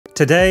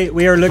Today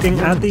we are looking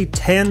at the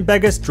 10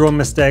 biggest drone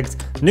mistakes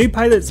new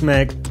pilots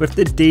make with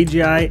the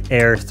DJI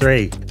Air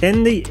 3.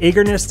 In the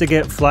eagerness to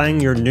get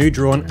flying your new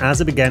drone as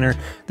a beginner,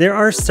 there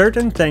are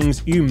certain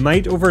things you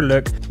might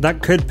overlook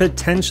that could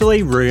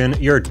potentially ruin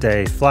your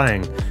day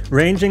flying,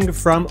 ranging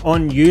from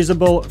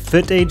unusable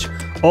footage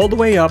all the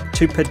way up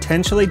to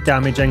potentially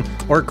damaging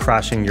or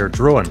crashing your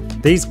drone.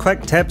 These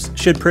quick tips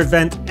should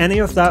prevent any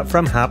of that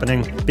from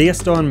happening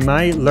based on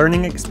my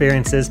learning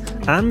experiences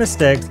and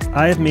mistakes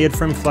I have made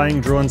from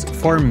flying drones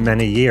for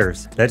many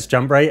years. Let's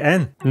jump right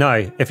in.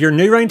 Now, if you're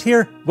new around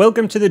here,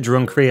 welcome to the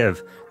Drone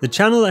Creative, the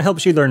channel that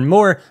helps you learn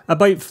more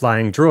about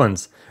flying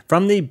drones.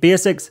 From the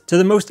basics to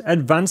the most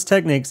advanced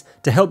techniques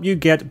to help you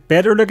get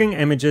better looking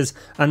images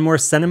and more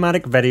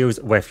cinematic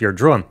videos with your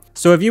drone.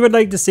 So if you would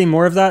like to see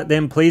more of that,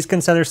 then please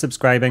consider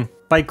subscribing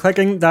by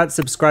clicking that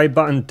subscribe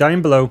button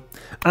down below.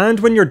 And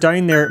when you're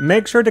down there,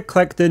 make sure to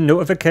click the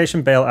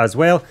notification bell as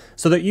well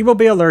so that you will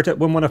be alerted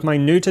when one of my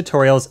new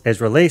tutorials is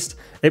released.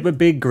 It would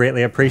be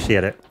greatly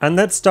appreciated. And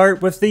let's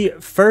start with the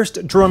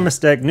first drone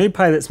mistake new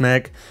pilots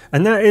make,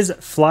 and that is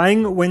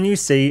flying when you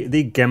see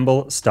the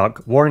gimbal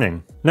stuck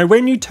warning. Now,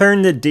 when you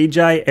turn the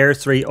DJI Air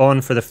 3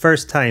 on for the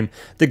first time,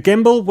 the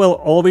gimbal will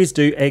always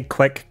do a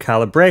quick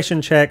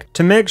calibration check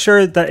to make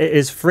sure that it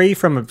is free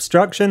from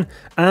obstruction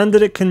and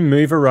that it can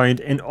move around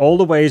in all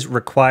the ways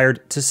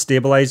required to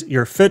stabilize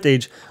your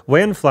footage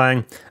when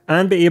flying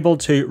and be able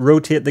to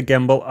rotate the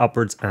gimbal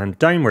upwards and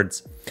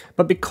downwards.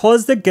 But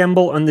because the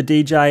gimbal on the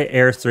DJI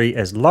Air 3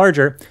 is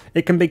larger,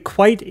 it can be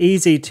quite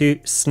easy to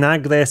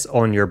snag this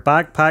on your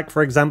backpack,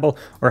 for example,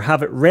 or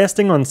have it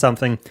resting on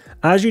something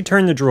as you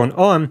turn the drone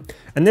on,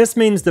 and this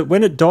means that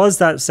when it does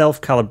that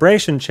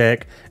self-calibration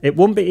check, it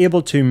won't be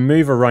able to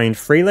move around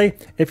freely.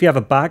 If you have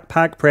a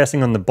backpack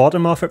pressing on the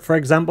bottom of it, for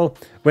example,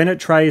 when it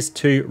tries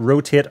to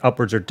rotate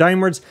upwards or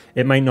downwards,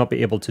 it might not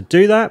be able to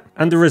do that,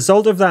 and the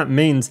result of that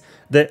means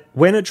that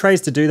when it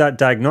tries to do that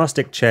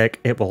diagnostic check,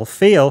 it will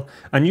fail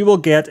and you will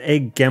get a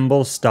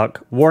gimbal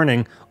stuck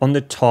warning on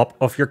the top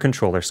of your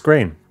controller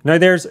screen. Now,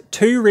 there's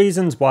two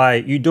reasons why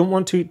you don't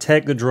want to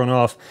take the drone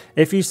off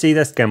if you see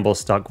this gimbal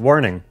stuck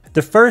warning.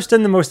 The first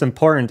and the most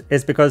important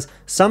is because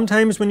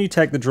sometimes when you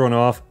take the drone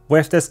off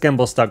with this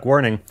gimbal stuck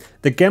warning,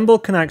 the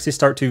gimbal can actually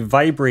start to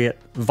vibrate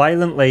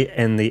violently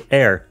in the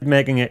air,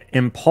 making it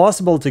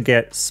impossible to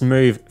get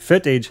smooth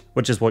footage,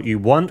 which is what you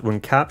want when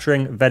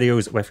capturing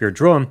videos with your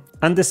drone.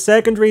 And the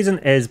second reason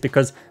is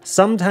because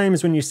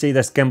sometimes when you see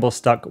this gimbal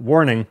stuck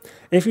warning,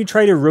 if you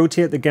try to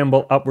rotate the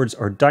gimbal upwards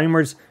or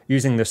downwards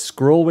using the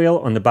scroll wheel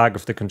on the back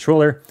of the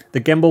controller,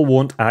 the gimbal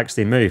won't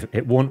actually move.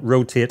 It won't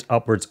rotate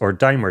upwards or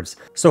downwards.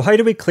 So how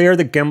do we clear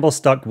the gimbal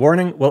stuck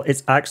warning? Well,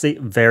 it's actually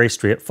very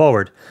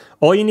straightforward.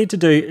 All you need to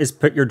do is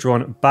put your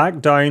drone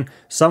back down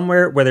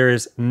somewhere where there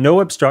is no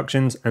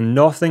obstructions and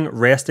nothing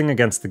resting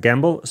against the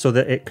gimbal so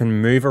that it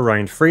can move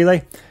around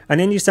freely. And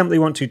then you simply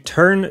want to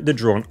turn the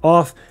drone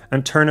off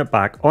and turn it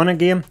back on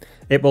again.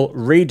 It will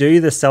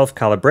redo the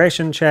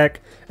self-calibration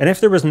check, and if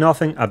there was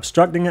nothing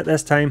obstructing it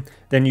this time,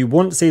 then you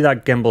won't see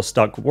that gimbal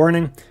stuck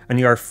warning and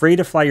you are free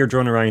to fly your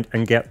drone around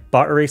and get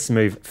buttery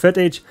smooth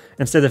footage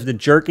instead of the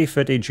jerky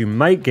footage you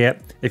might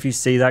get if you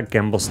see that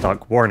gimbal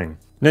stuck warning.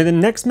 Now, the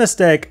next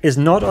mistake is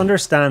not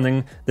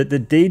understanding that the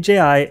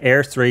DJI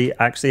Air 3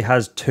 actually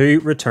has two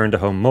return to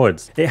home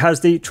modes. It has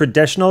the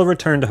traditional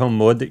return to home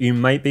mode that you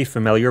might be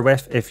familiar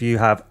with if you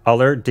have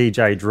other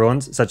DJI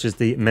drones such as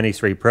the Mini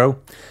 3 Pro,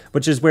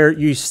 which is where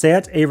you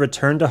set a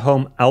return to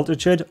home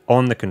altitude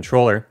on the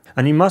controller.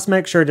 And you must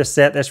make sure to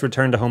set this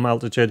return to home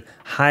altitude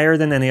higher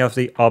than any of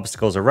the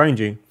obstacles around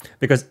you,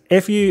 because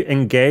if you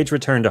engage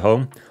return to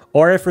home,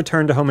 or if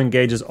return to home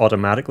engages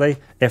automatically,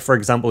 if for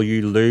example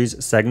you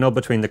lose signal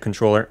between the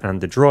controller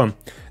and the drone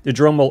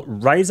will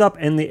rise up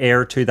in the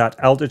air to that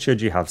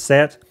altitude you have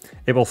set,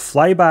 it will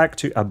fly back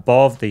to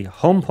above the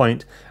home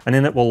point, and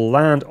then it will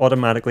land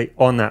automatically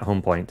on that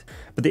home point.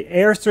 But the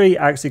Air 3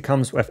 actually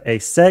comes with a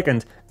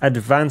second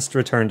advanced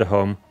return to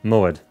home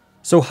mode.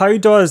 So how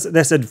does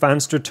this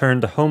advanced return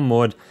to home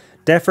mode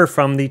differ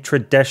from the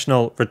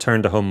traditional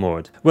return to home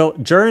mode? Well,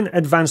 during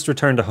advanced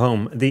return to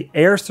home, the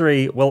Air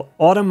 3 will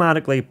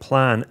automatically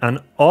plan an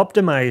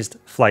optimized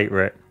flight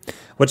route,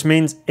 which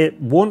means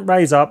it won't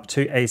rise up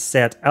to a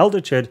set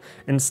altitude.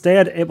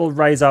 Instead, it will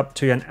rise up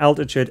to an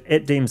altitude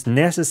it deems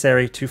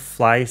necessary to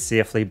fly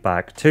safely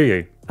back to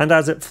you. And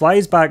as it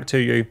flies back to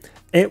you,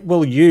 it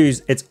will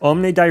use its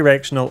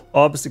omnidirectional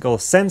obstacle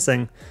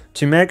sensing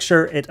to make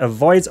sure it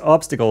avoids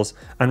obstacles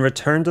and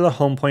return to the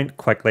home point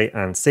quickly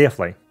and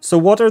safely. So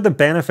what are the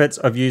benefits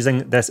of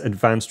using this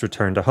advanced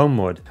return to home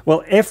mode?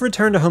 Well, if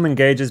return to home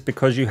engages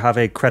because you have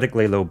a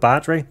critically low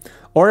battery,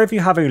 or if you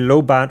have a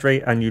low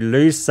battery and you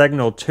lose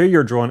signal to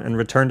your drone and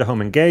return to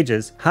home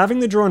engages, having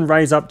the drone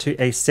rise up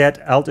to a set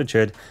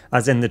altitude,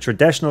 as in the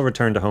traditional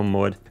return to home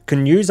mode,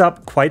 can use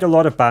up quite a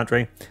lot of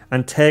battery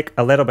and take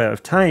a little bit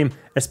of time,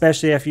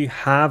 especially if you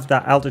have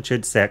that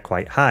altitude set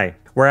quite high.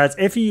 Whereas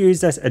if you use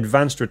this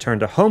advanced return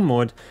to home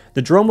mode,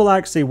 the drone will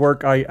actually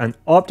work out an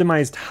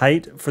optimized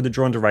height for the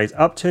drone to rise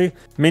up to,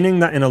 meaning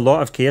that in a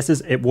lot of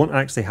cases it won't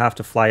actually have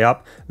to fly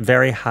up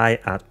very high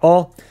at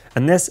all,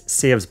 and this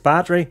saves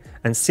battery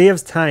and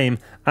saves time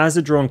as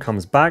the drone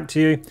comes back to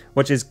you,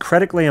 which is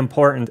critically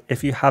important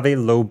if you have a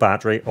low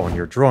battery on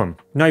your drone.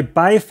 Now,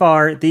 by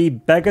far the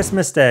biggest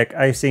mistake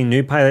I see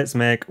new pilots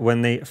make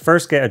when they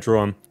first get a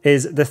drone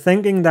is the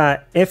thinking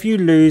that if you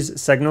lose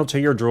signal to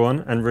your drone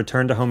and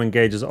return to home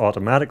engages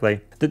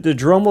automatically, that the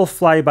drone will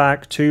fly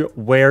back to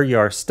where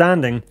you're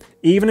standing,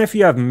 even if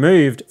you have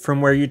moved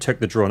from where you took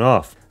the drone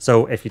off.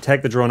 So if you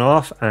take the drone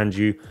off and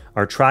you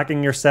are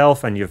tracking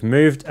yourself and you've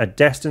moved a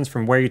distance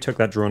from where you took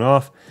that drone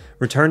off,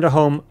 return to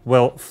home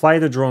will fly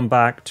the drone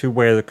back to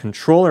where the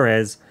controller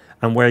is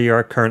and where you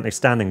are currently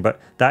standing. But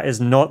that is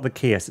not the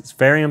case. It's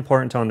very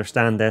important to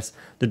understand this.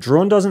 The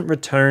drone doesn't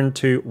return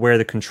to where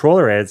the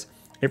controller is.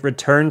 It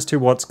returns to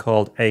what's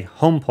called a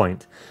home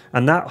point.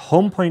 And that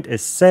home point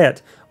is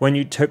set when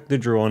you took the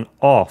drone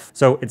off.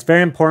 So it's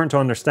very important to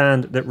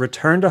understand that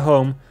return to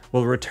home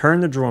will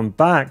return the drone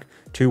back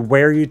to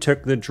where you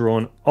took the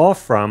drone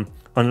off from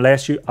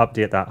unless you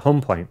update that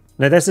home point.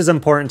 Now, this is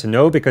important to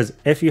know because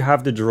if you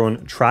have the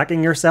drone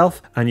tracking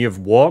yourself and you've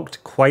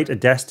walked quite a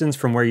distance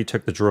from where you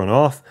took the drone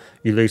off,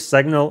 you lose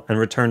signal and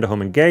return to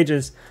home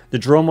engages, the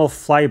drone will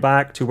fly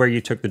back to where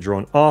you took the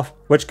drone off,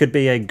 which could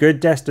be a good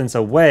distance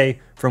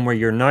away from where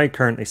you're now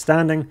currently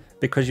standing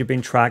because you've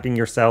been tracking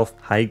yourself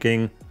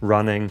hiking,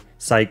 running,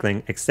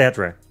 cycling,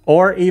 etc.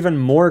 Or even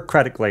more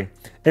critically,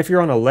 if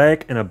you're on a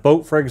lake in a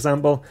boat, for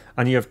example,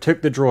 and you have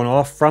took the drone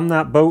off from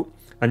that boat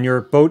and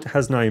your boat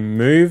has now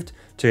moved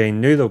to a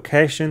new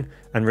location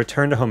and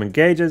return to home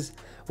engages,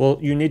 well,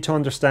 you need to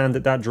understand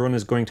that that drone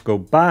is going to go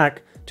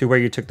back to where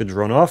you took the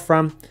drone off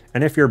from,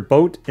 and if your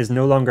boat is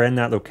no longer in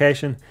that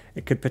location,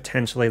 it could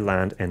potentially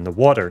land in the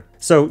water.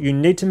 So you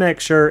need to make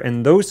sure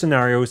in those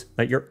scenarios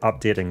that you're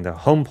updating the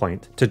home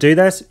point. To do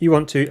this, you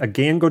want to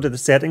again go to the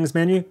settings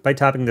menu by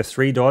tapping the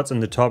three dots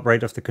on the top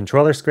right of the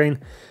controller screen,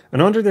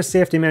 and under the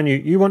safety menu,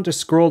 you want to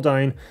scroll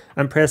down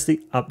and press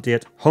the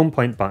update home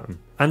point button.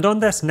 And on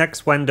this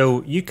next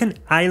window, you can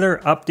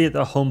either update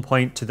the home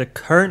point to the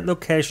current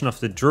location of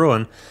the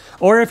drone,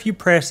 or if you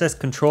press this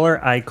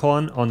controller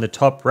icon on the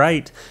top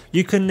right,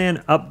 you can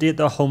then update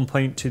the home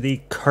point to the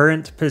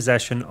current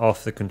position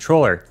of the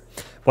controller.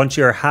 Once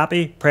you're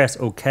happy, press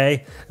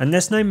OK, and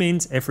this now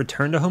means if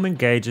return to home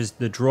engages,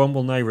 the drone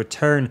will now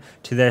return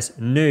to this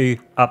new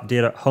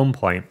updated home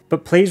point.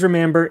 But please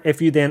remember,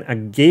 if you then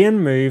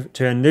again move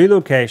to a new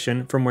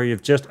location from where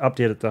you've just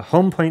updated the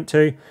home point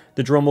to,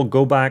 the drone will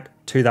go back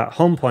to that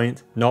home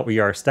point, not where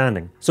you are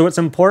standing. So it's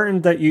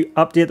important that you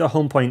update the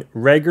home point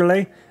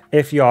regularly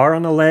if you are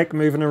on a lake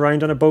moving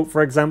around on a boat,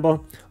 for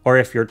example, or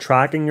if you're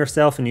tracking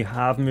yourself and you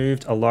have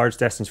moved a large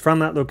distance from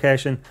that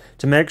location,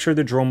 to make sure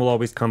the drone will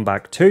always come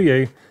back to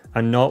you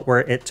and not where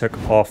it took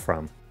off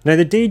from. Now,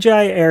 the DJI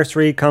Air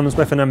 3 comes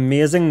with an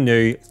amazing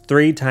new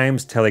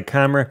 3x tele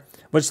camera,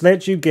 which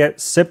lets you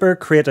get super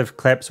creative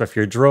clips with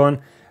your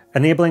drone,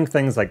 enabling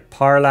things like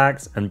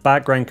parallax and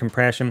background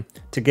compression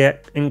to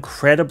get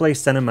incredibly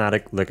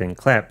cinematic looking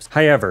clips.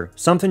 However,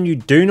 something you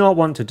do not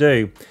want to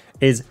do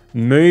is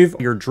move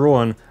your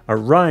drone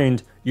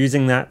around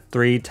using that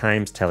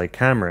 3x tele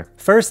camera.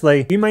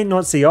 Firstly, you might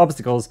not see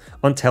obstacles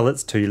until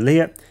it's too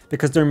late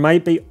because there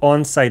might be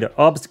on-site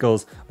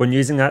obstacles when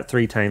using that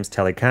 3x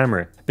tele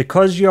camera.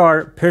 Because you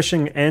are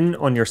pushing in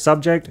on your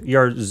subject,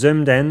 you're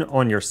zoomed in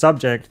on your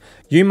subject,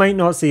 you might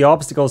not see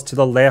obstacles to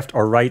the left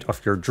or right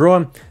of your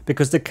drone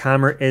because the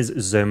camera is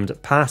zoomed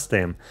past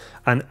them.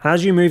 And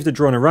as you move the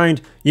drone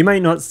around, you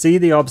might not see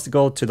the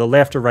obstacle to the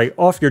left or right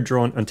of your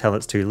drone until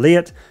it's too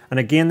late. And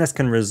again, this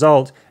can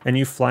result in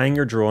you flying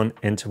your drone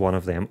into one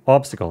of them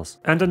obstacles.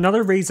 And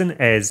another reason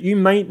is you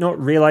might not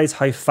realize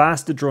how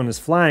fast the drone is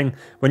flying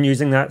when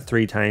using that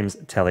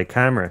 3x tele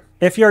camera.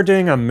 If you're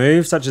doing a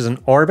move such as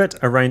an orbit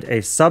around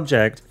a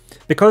subject,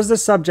 because the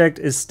subject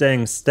is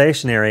staying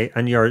stationary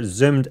and you're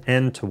zoomed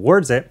in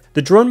towards it,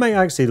 the drone might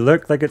actually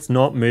look like it's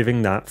not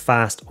moving that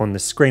fast on the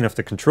screen of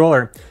the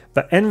controller,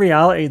 but in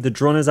reality the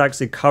drone is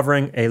actually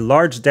covering a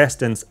large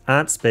distance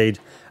at speed,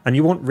 and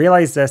you won't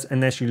realize this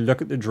unless you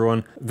look at the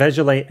drone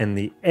visually in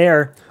the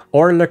air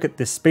or look at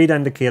the speed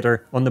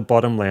indicator on the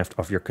bottom left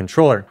of your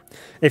controller.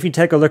 If you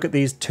take a look at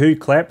these two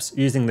clips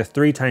using the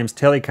 3x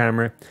tele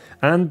camera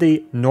and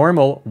the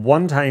normal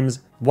 1x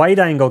wide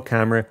angle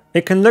camera,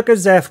 it can look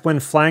as if when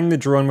flying the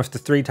drone with the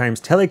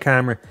 3x tele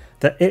camera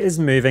that it is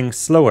moving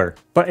slower.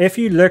 But if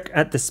you look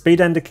at the speed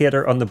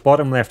indicator on the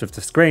bottom left of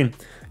the screen,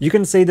 you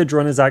can see the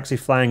drone is actually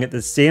flying at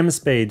the same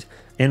speed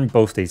in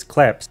both these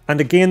clips. And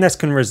again, this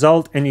can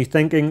result in you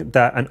thinking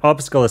that an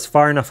obstacle is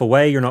far enough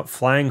away, you're not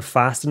flying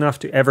fast enough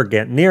to ever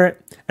get near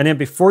it, and then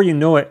before you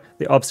know it,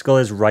 the obstacle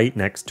is right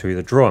next to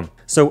the drone.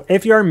 So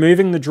if you are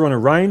moving the drone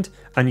around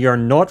and you're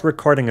not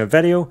recording a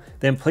video,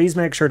 then please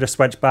make sure to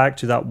switch back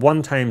to that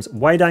 1x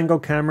wide angle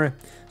camera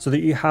so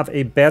that you have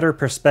a better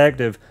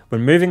perspective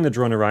when moving the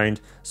drone around,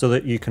 so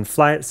that you can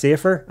fly it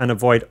safer and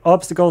avoid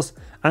obstacles,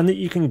 and that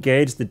you can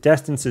gauge the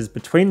distances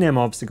between them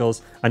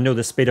obstacles and know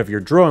the speed of your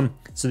drone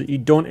so that you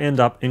don't end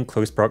up in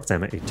close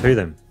proximity to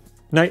them.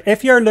 Now,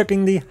 if you're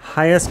looking the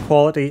highest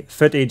quality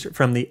footage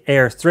from the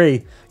Air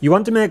 3, you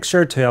want to make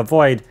sure to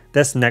avoid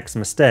this next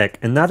mistake,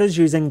 and that is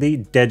using the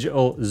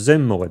digital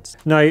zoom modes.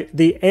 Now,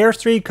 the Air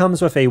 3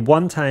 comes with a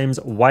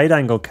 1x wide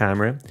angle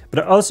camera, but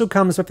it also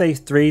comes with a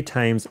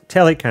 3x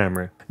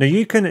telecamera. Now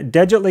you can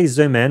digitally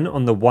zoom in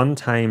on the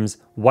 1x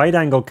wide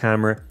angle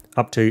camera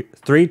up to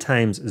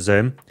 3x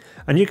zoom,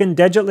 and you can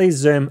digitally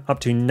zoom up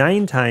to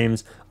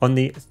 9x on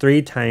the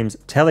 3x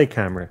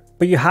telecamera.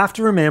 But you have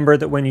to remember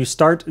that when you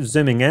start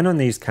zooming in on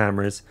these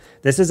cameras,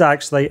 this is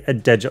actually a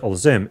digital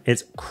zoom.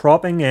 It's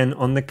cropping in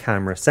on the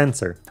camera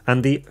sensor.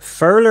 And the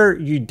further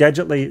you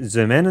digitally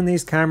zoom in on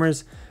these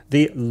cameras,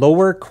 the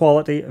lower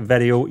quality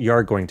video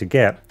you're going to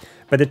get.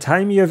 By the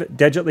time you've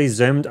digitally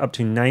zoomed up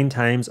to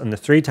 9x on the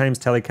 3x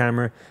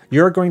telecamera,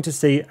 you're going to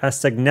see a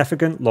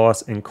significant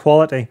loss in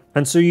quality.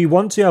 And so you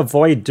want to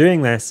avoid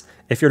doing this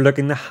if you're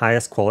looking the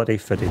highest quality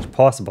footage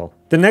possible.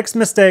 The next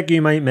mistake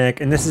you might make,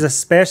 and this is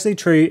especially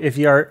true if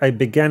you are a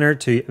beginner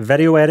to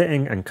video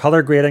editing and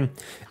color grading,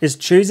 is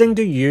choosing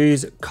to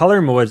use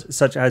color modes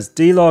such as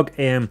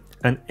D-Log-M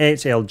and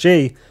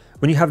HLG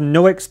when you have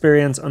no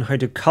experience on how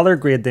to color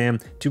grade them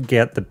to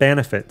get the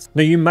benefits.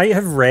 Now, you might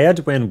have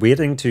read when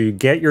waiting to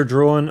get your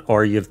drone,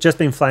 or you've just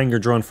been flying your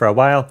drone for a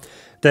while,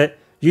 that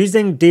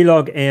using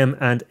D-Log-M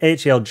and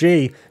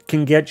HLG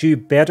can get you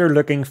better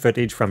looking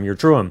footage from your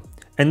drone.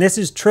 And this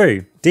is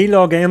true.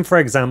 D-Log-M, for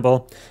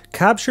example,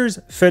 captures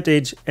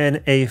footage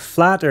in a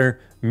flatter,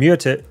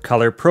 muted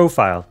color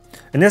profile.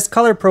 And this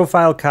color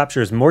profile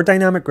captures more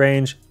dynamic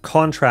range,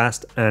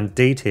 contrast, and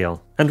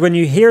detail. And when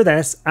you hear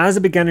this, as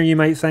a beginner you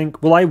might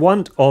think, well, I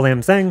want all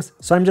them things,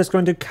 so I'm just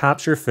going to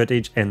capture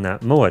footage in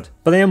that mode.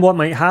 But then what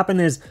might happen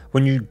is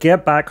when you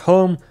get back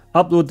home,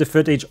 upload the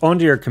footage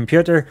onto your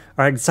computer,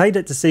 are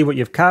excited to see what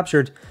you've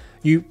captured,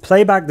 you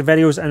play back the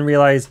videos and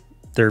realize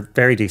they're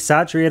very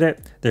desaturated,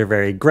 they're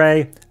very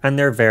grey, and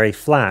they're very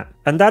flat.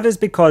 And that is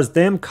because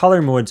them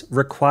color modes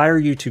require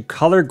you to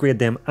color grade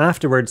them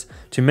afterwards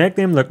to make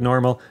them look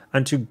normal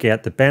and to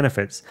get the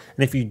benefits.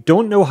 And if you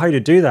don't know how to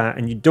do that,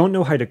 and you don't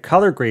know how to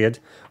color grade,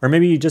 or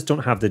maybe you just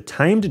don't have the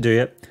time to do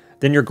it,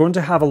 then you're going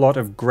to have a lot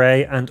of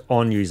grey and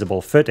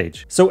unusable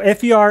footage. So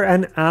if you are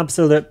an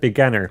absolute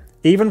beginner,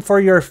 even for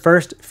your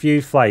first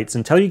few flights,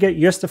 until you get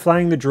used to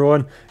flying the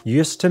drone,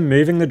 used to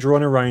moving the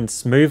drone around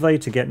smoothly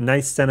to get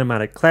nice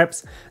cinematic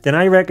clips, then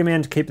I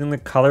recommend keeping the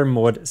color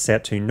mode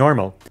set to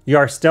normal. You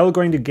are still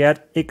going to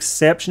get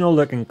exceptional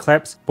looking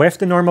clips with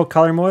the normal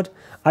color mode.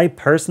 I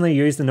personally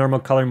use the normal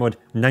color mode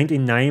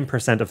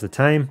 99% of the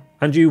time,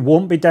 and you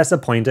won't be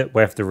disappointed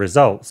with the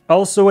results.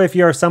 Also, if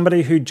you're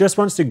somebody who just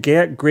wants to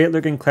get great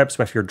looking clips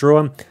with your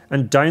drone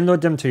and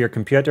download them to your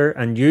computer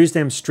and use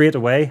them straight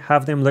away,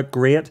 have them look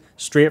great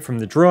straight from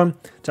the drone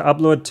to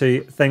upload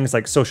to things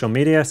like social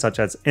media such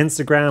as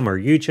Instagram or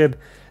YouTube,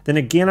 then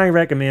again I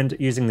recommend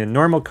using the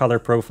normal color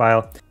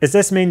profile, as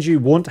this means you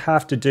won't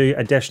have to do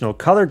additional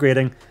color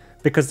grading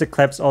because the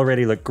clips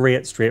already look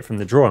great straight from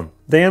the drone.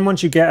 Then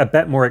once you get a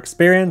bit more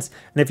experience,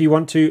 and if you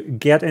want to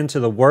get into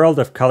the world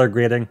of color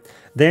grading,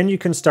 then you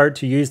can start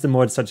to use the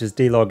modes such as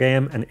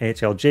D-Log-M and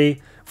HLG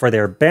for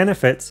their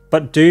benefits,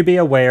 but do be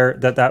aware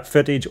that that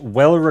footage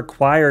will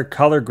require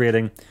color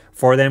grading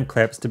for them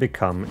clips to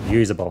become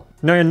usable.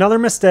 Now, another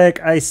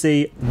mistake I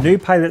see new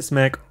pilots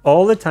make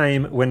all the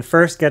time when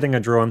first getting a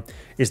drone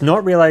is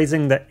not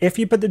realizing that if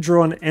you put the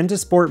drone into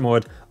sport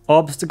mode,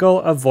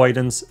 obstacle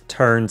avoidance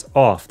turns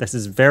off. This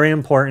is very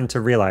important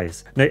to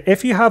realize. Now,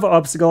 if you have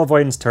obstacle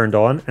avoidance turned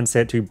on and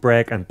set to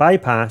brake and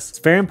bypass, it's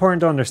very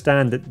important to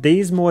understand that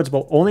these modes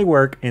will only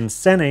work in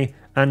cine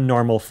and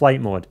normal flight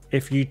mode.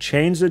 If you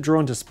change the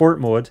drone to sport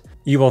mode,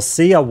 you will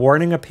see a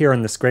warning appear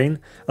on the screen,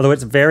 although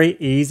it's very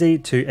easy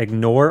to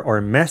ignore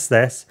or miss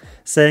this,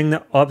 saying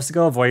that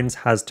obstacle avoidance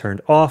has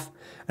turned off,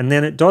 and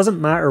then it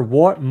doesn't matter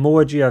what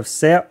mode you have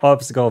set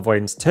obstacle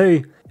avoidance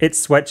to, it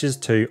switches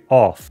to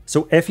off.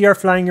 So if you're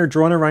flying your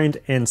drone around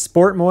in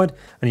sport mode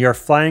and you're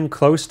flying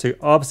close to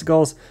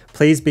obstacles,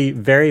 please be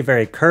very,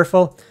 very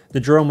careful.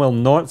 The drone will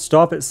not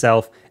stop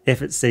itself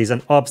if it sees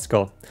an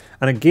obstacle.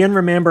 And again,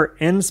 remember,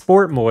 in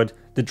sport mode,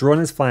 the drone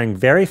is flying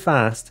very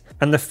fast,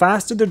 and the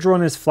faster the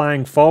drone is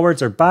flying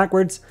forwards or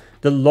backwards,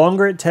 the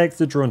longer it takes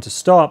the drone to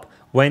stop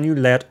when you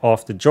let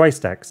off the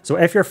joysticks. So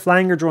if you're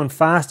flying your drone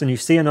fast and you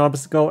see an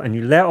obstacle and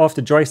you let off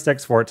the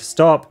joysticks for it to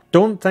stop,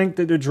 don't think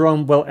that the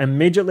drone will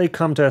immediately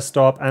come to a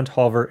stop and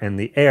hover in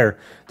the air.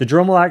 The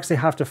drone will actually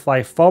have to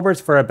fly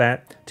forwards for a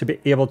bit to be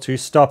able to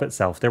stop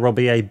itself. There will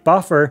be a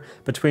buffer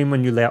between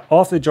when you let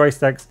off the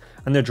joysticks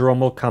and the drone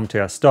will come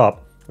to a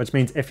stop, which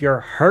means if you're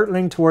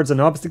hurtling towards an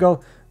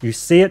obstacle, you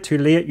see it too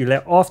late, you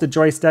let off the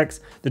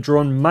joysticks, the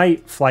drone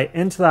might fly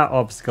into that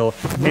obstacle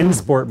in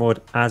sport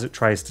mode as it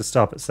tries to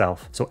stop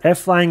itself. So if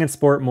flying in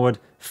sport mode,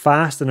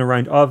 fast and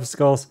around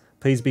obstacles,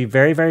 please be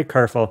very, very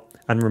careful,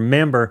 and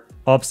remember,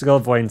 obstacle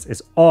avoidance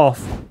is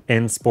off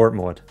in sport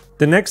mode.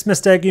 The next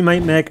mistake you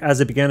might make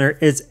as a beginner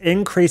is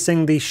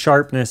increasing the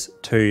sharpness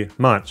too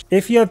much.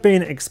 If you have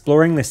been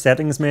exploring the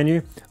settings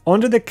menu,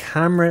 under the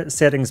camera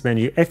settings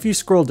menu, if you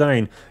scroll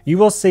down, you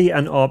will see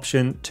an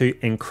option to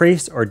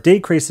increase or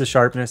decrease the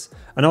sharpness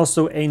and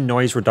also a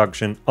noise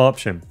reduction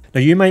option.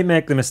 Now you might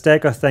make the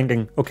mistake of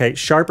thinking, okay,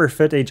 sharper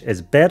footage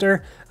is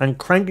better, and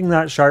cranking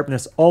that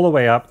sharpness all the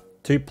way up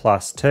to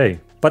 +2.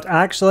 But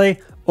actually,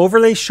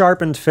 overly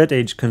sharpened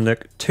footage can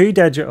look too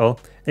digital,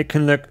 it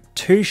can look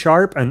too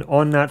sharp and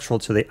unnatural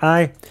to the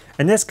eye,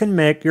 and this can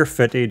make your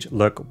footage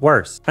look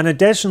worse. And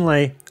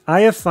additionally,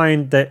 I have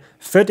found that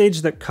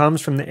footage that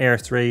comes from the Air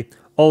 3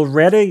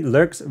 already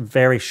looks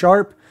very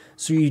sharp,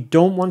 so you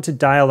don't want to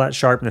dial that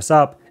sharpness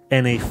up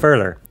any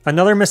further.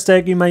 Another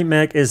mistake you might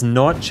make is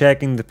not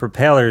checking the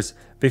propellers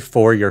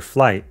before your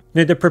flight.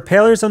 Now the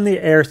propellers on the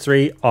Air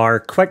 3 are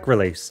quick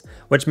release,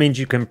 which means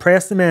you can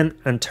press them in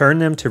and turn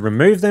them to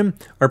remove them,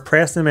 or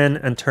press them in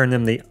and turn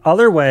them the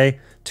other way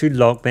to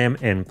lock them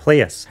in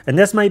place. And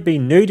this might be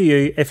new to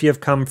you if you've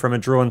come from a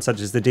drone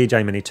such as the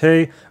DJI Mini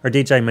 2 or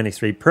DJI Mini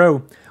 3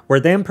 Pro, where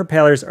them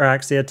propellers are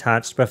actually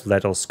attached with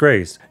little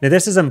screws. Now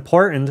this is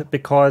important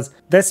because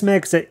this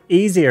makes it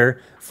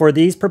easier for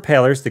these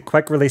propellers, the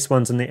quick release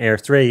ones in the Air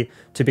 3,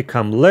 to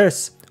become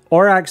loose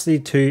or actually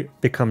to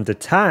become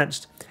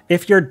detached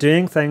if you're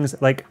doing things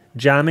like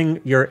jamming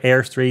your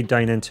Air 3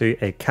 down into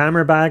a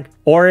camera bag,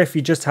 or if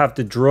you just have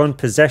the drone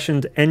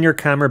positioned in your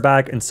camera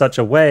bag in such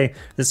a way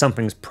that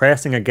something's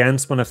pressing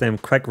against one of them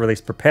quick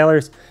release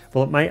propellers,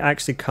 well, it might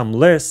actually come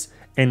loose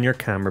in your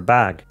camera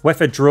bag.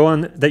 With a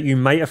drone that you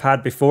might have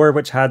had before,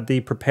 which had the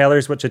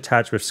propellers which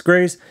attach with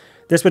screws,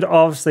 this would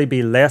obviously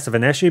be less of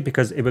an issue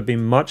because it would be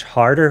much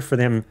harder for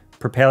them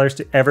propellers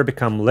to ever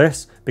become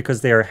loose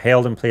because they are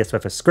held in place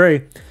with a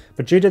screw.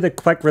 But due to the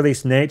quick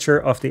release nature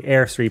of the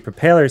Air 3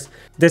 propellers,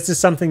 this is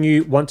something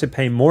you want to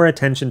pay more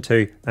attention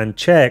to and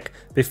check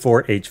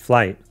before each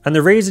flight. And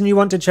the reason you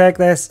want to check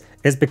this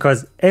is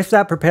because if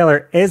that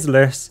propeller is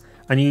loose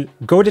and you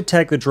go to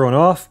take the drone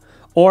off,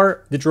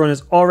 or the drone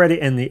is already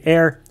in the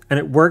air and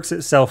it works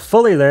itself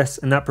fully loose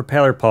and that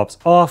propeller pops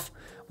off,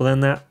 well then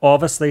that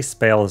obviously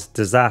spells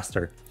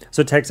disaster.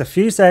 So it takes a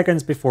few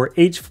seconds before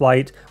each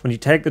flight when you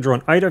take the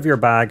drone out of your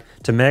bag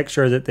to make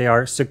sure that they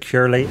are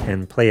securely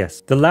in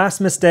place. The last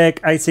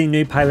mistake I see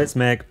new pilots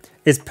make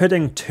is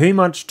putting too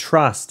much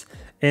trust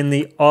in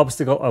the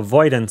obstacle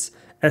avoidance,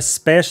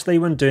 especially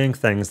when doing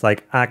things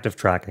like active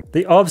tracking.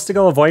 The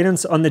obstacle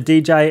avoidance on the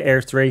DJI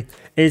Air 3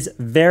 is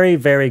very,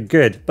 very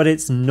good, but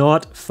it's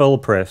not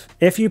foolproof.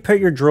 If you put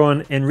your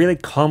drone in really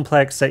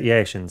complex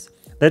situations,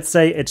 let's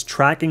say it's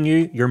tracking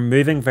you, you're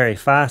moving very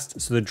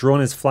fast, so the drone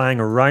is flying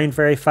around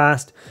very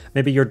fast.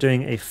 Maybe you're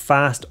doing a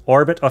fast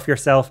orbit of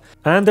yourself,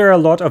 and there are a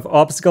lot of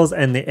obstacles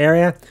in the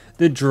area.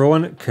 The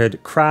drone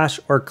could crash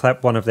or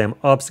clip one of them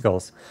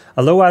obstacles.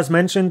 Although, as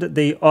mentioned,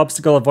 the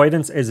obstacle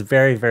avoidance is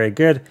very, very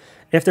good.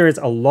 If there is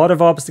a lot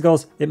of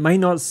obstacles, it might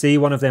not see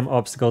one of them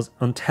obstacles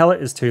until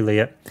it is too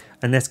late,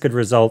 and this could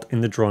result in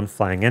the drone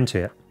flying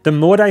into it. The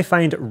mode I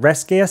find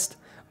riskiest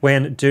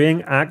when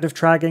doing active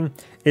tracking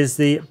is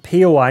the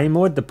POI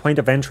mode, the point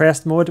of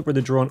interest mode, where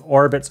the drone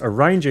orbits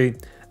around you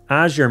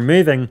as you're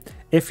moving,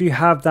 if you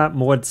have that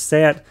mode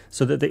set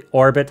so that the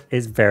orbit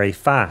is very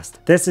fast.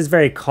 This is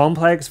very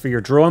complex for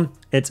your drone.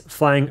 It's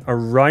flying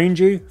around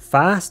you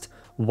fast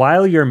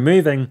while you're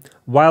moving,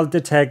 while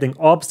detecting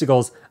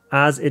obstacles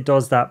as it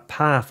does that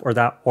path or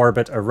that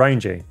orbit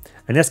around you.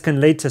 And this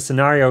can lead to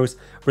scenarios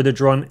where the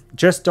drone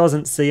just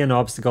doesn't see an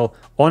obstacle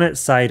on its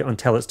side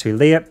until it's too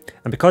late.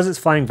 And because it's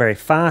flying very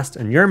fast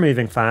and you're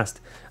moving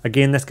fast,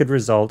 again, this could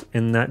result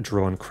in that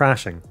drone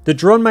crashing. The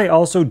drone might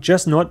also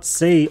just not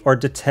see or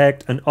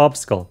detect an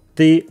obstacle.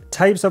 The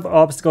types of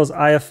obstacles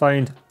I have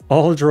found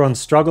all drones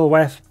struggle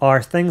with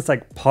are things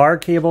like power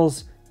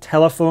cables,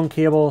 telephone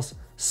cables,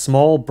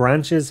 small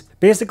branches.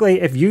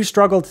 Basically, if you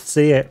struggle to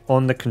see it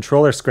on the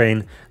controller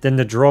screen, then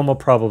the drone will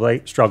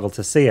probably struggle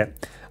to see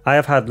it. I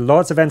have had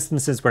lots of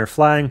instances where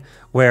flying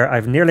where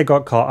I've nearly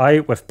got caught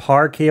out with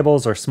power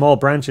cables or small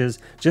branches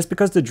just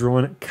because the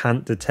drone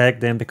can't detect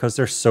them because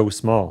they're so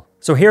small.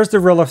 So here's the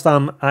rule of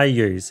thumb I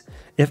use.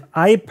 If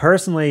I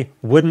personally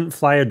wouldn't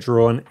fly a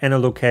drone in a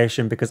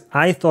location because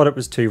I thought it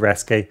was too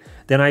risky,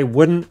 then I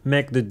wouldn't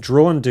make the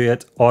drone do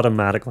it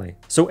automatically.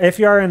 So if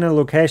you are in a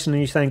location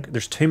and you think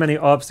there's too many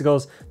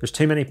obstacles, there's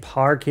too many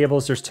power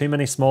cables, there's too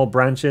many small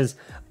branches,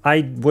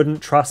 I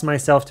wouldn't trust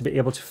myself to be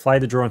able to fly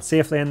the drone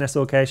safely in this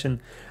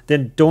location,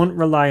 then don't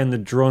rely on the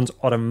drone's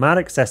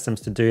automatic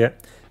systems to do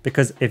it,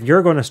 because if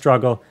you're going to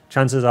struggle,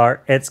 chances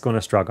are it's going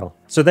to struggle.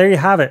 So there you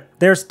have it.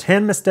 There's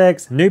 10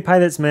 mistakes new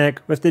pilots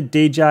make with the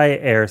DJI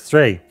Air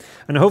 3.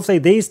 And hopefully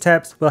these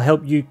tips will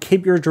help you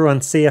keep your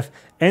drone safe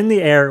in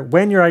the air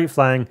when you're out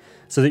flying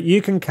so that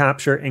you can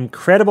capture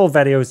incredible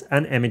videos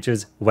and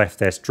images with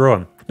this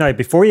drone. Now,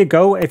 before you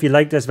go, if you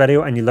liked this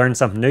video and you learned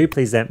something new,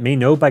 please let me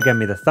know by giving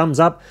me the thumbs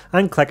up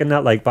and clicking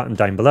that like button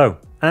down below.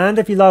 And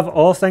if you love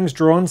all things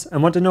drones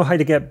and want to know how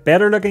to get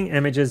better looking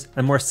images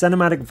and more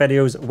cinematic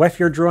videos with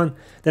your drone,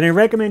 then I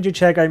recommend you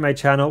check out my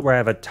channel where I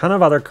have a ton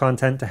of other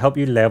content to help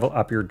you level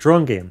up your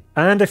drone game.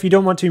 And if you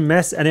don't want to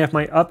miss any of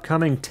my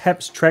upcoming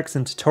tips, tricks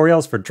and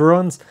tutorials for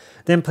drones,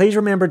 then please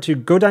remember to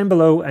go down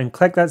below and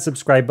click that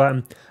subscribe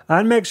button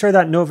and make sure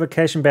that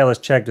notification bell is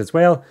checked as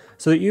well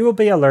so that you will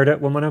be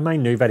alerted when one of my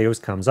new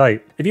videos comes out.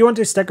 If you want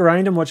to stick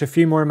around and watch a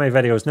few more of my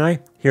videos now,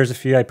 here's a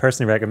few I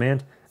personally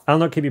recommend. I'll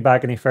not keep you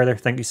back any further.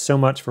 Thank you so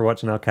much for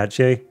watching. I'll catch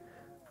you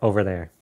over there.